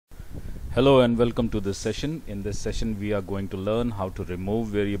Hello and welcome to this session. In this session we are going to learn how to remove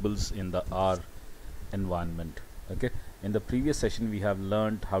variables in the R environment. Okay. In the previous session we have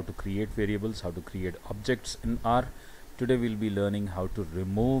learned how to create variables, how to create objects in R. Today we'll be learning how to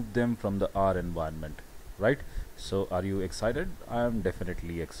remove them from the R environment. Right? So are you excited? I am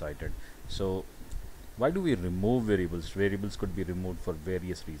definitely excited. So why do we remove variables? Variables could be removed for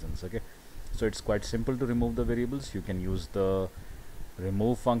various reasons. Okay. So it's quite simple to remove the variables. You can use the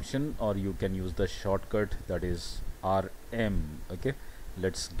remove function or you can use the shortcut that is RM. Okay,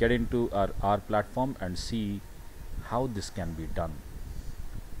 let's get into our R platform and see how this can be done.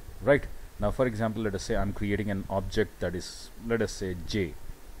 Right now, for example, let us say I'm creating an object that is, let us say, J.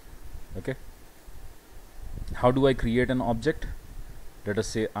 Okay, how do I create an object? Let us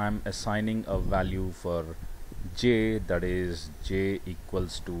say I'm assigning a value for J, that is J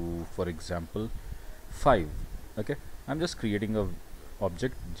equals to, for example, 5. Okay, I'm just creating a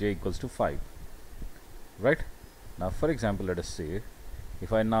object J equals to 5. Right now, for example, let us say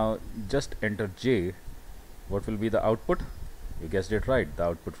if I now just enter J, what will be the output? You guessed it right, the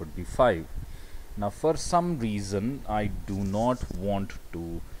output would be 5. Now for some reason I do not want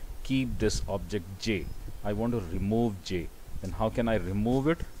to keep this object J, I want to remove J. Then how can I remove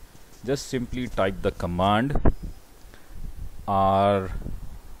it? Just simply type the command RM,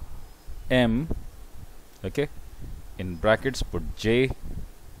 okay, in brackets put J,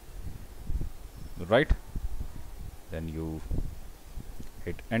 right, then you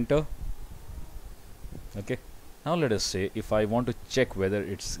hit enter. Okay, now let us say if I want to check whether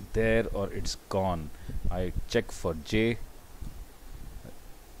it's there or it's gone, I check for J.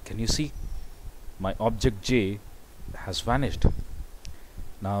 Can you see my object J has vanished?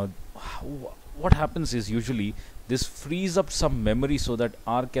 Now what happens is usually this frees up some memory so that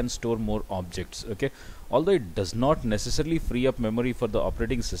R can store more objects. Okay, although it does not necessarily free up memory for the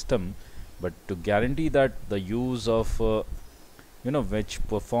operating system, but to guarantee that the use of which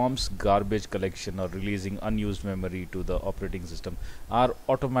performs garbage collection or releasing unused memory to the operating system, R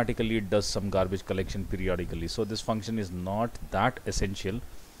automatically does some garbage collection periodically. So this function is not that essential,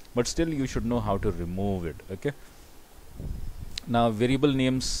 but still you should know how to remove it. Okay, now variable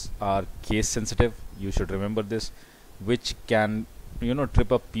names are case sensitive, you should remember this, which can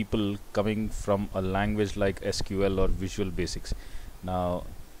trip up people coming from a language like SQL or Visual Basics. Now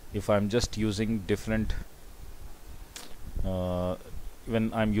if I'm just using different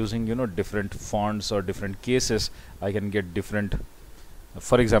when I'm using different fonts or different cases, I can get different.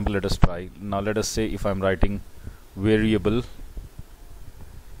 For example, let us try. Now let us say if I'm writing variable,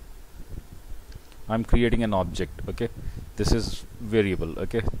 I'm creating an object. Okay, this is variable.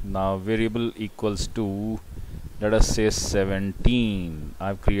 Okay, now variable equals to, let us say, 17.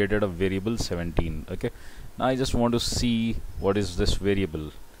 I've created a variable 17. Okay, now I just want to see what is this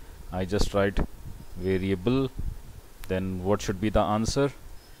variable. I just write variable, then what should be the answer?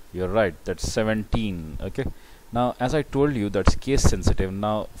 You're right, that's 17. Okay, now as I told you, that's case sensitive.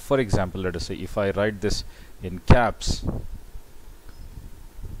 Now for example, let us say if I write this in caps,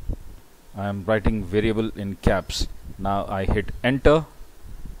 I am writing variable in caps. Now I hit enter,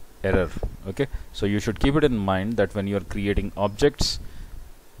 error. Okay, so you should keep it in mind that when you are creating objects,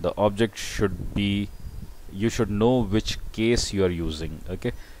 the object should be, you should know which case you are using.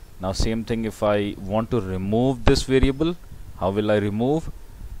 Okay, now same thing, if I want to remove this variable, how will I remove?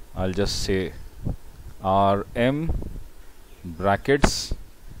 I'll just say RM brackets,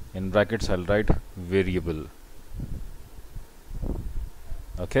 in brackets I'll write variable.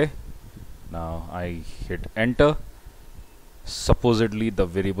 Okay, now I hit enter. Supposedly the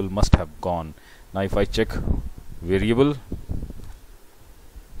variable must have gone. Now if I check variable,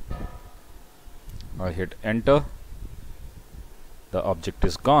 I hit enter, the object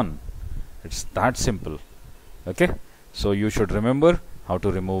is gone. It's that simple. Okay, so you should remember how to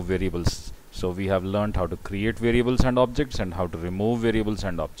remove variables. So we have learned how to create variables and objects and how to remove variables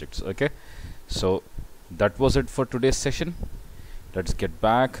and objects. Okay, so that was it for today's session. Let's get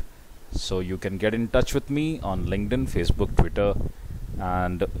back. So you can get in touch with me on LinkedIn, Facebook, Twitter,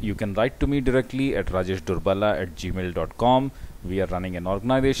 and you can write to me directly at rajeshdurbala@gmail.com. We are running an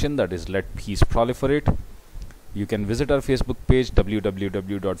organization that is Let Peace Proliferate. You can visit our Facebook page,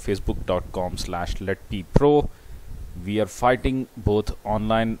 www.facebook.com/letppro. We are fighting both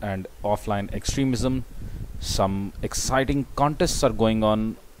online and offline extremism. Some exciting contests are going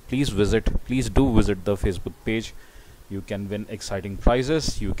on. Please do visit the Facebook page. You can win exciting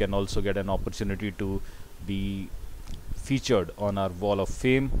prizes. You can also get an opportunity to be featured on our wall of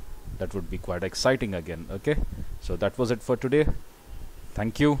fame. That would be quite exciting again. Okay, so that was it for today.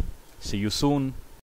 Thank you. See you soon.